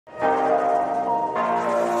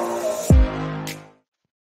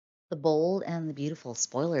The bold and the beautiful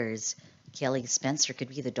spoilers. Kelly Spencer could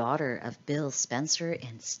be the daughter of Bill Spencer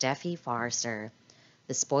and Steffy Forrester.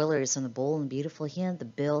 The spoilers from the bold and beautiful hint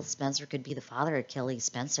that Bill Spencer could be the father of Kelly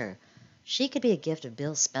Spencer. She could be a gift of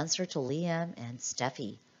Bill Spencer to Liam and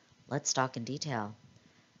Steffy. Let's talk in detail.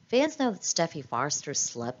 Fans know that Steffy Forrester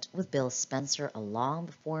slept with Bill Spencer long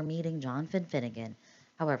before meeting Jonathan Finnegan.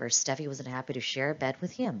 However, Steffy wasn't happy to share a bed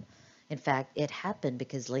with him. In fact, it happened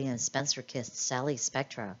because Liam Spencer kissed Sally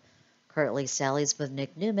Spectra. Currently, Sally's with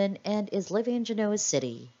Nick Newman and is living in Genoa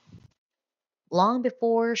City. Long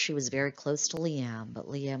before, she was very close to Liam, but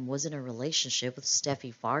Liam was in a relationship with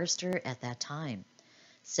Steffy Forrester at that time.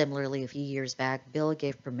 Similarly, a few years back, Bill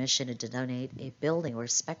gave permission to donate a building where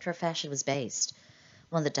Spectra Fashion was based.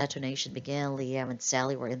 When the detonation began, Liam and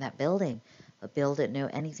Sally were in that building, but Bill didn't know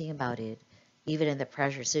anything about it. Even in the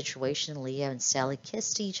pressure situation, Liam and Sally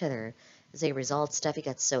kissed each other. As a result, Steffi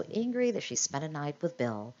got so angry that she spent a night with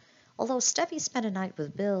Bill. Although Steffi spent a night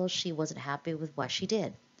with Bill, she wasn't happy with what she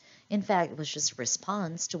did. In fact, it was just a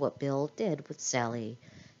response to what Bill did with Sally.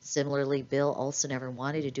 Similarly, Bill also never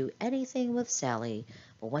wanted to do anything with Sally,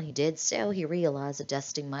 but when he did so, he realized that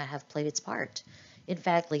destiny might have played its part. In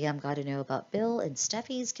fact, Liam got to know about Bill and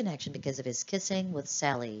Steffi's connection because of his kissing with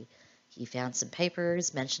Sally. He found some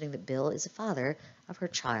papers mentioning that Bill is the father of her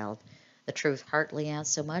child. The truth hurt Liam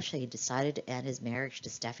so much that he decided to end his marriage to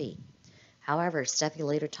Steffi. However, Steffi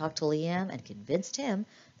later talked to Liam and convinced him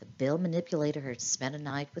that Bill manipulated her to spend a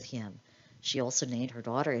night with him. She also named her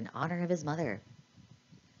daughter in honor of his mother.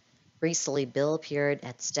 Recently, Bill appeared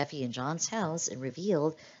at Steffi and John's house and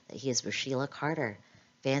revealed that he is with Sheila Carter.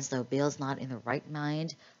 Fans know Bill's not in the right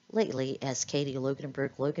mind lately as Katie Logan and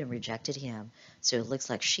Brooke Logan rejected him, so it looks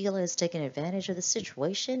like Sheila has taken advantage of the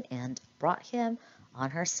situation and brought him on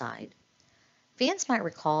her side. Fans might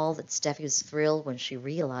recall that Steffi was thrilled when she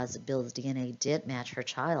realized that Bill's DNA did match her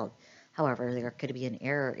child. However, there could be an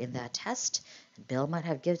error in that test, and Bill might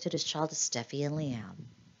have gifted his child to Steffi and Liam.